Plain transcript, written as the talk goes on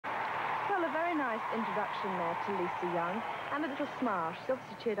Well, a very nice introduction there to Lisa Young, and a little smile. She's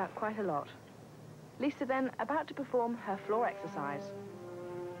obviously cheered up quite a lot. Lisa then about to perform her floor exercise.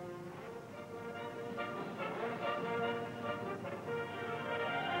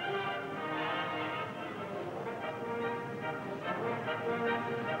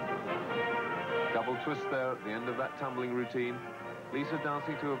 Double twist there at the end of that tumbling routine. Lisa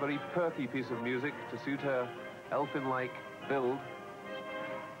dancing to a very perky piece of music to suit her elfin-like build.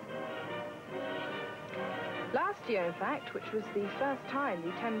 Last year, in fact, which was the first time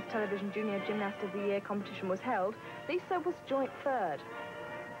the Thames Television Junior Gymnast of the Year competition was held, Lisa was joint third.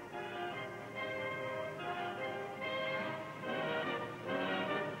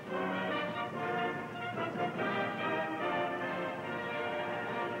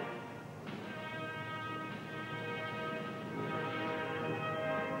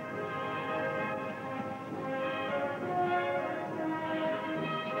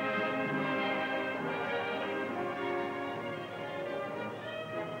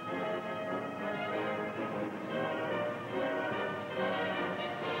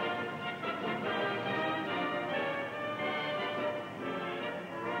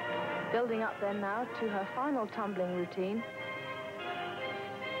 Building up then now to her final tumbling routine.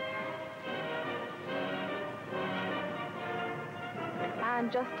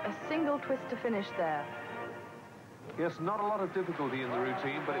 And just a single twist to finish there. Yes, not a lot of difficulty in the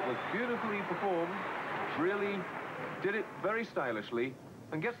routine, but it was beautifully performed. Really did it very stylishly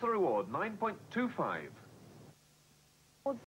and gets the reward, 9.25.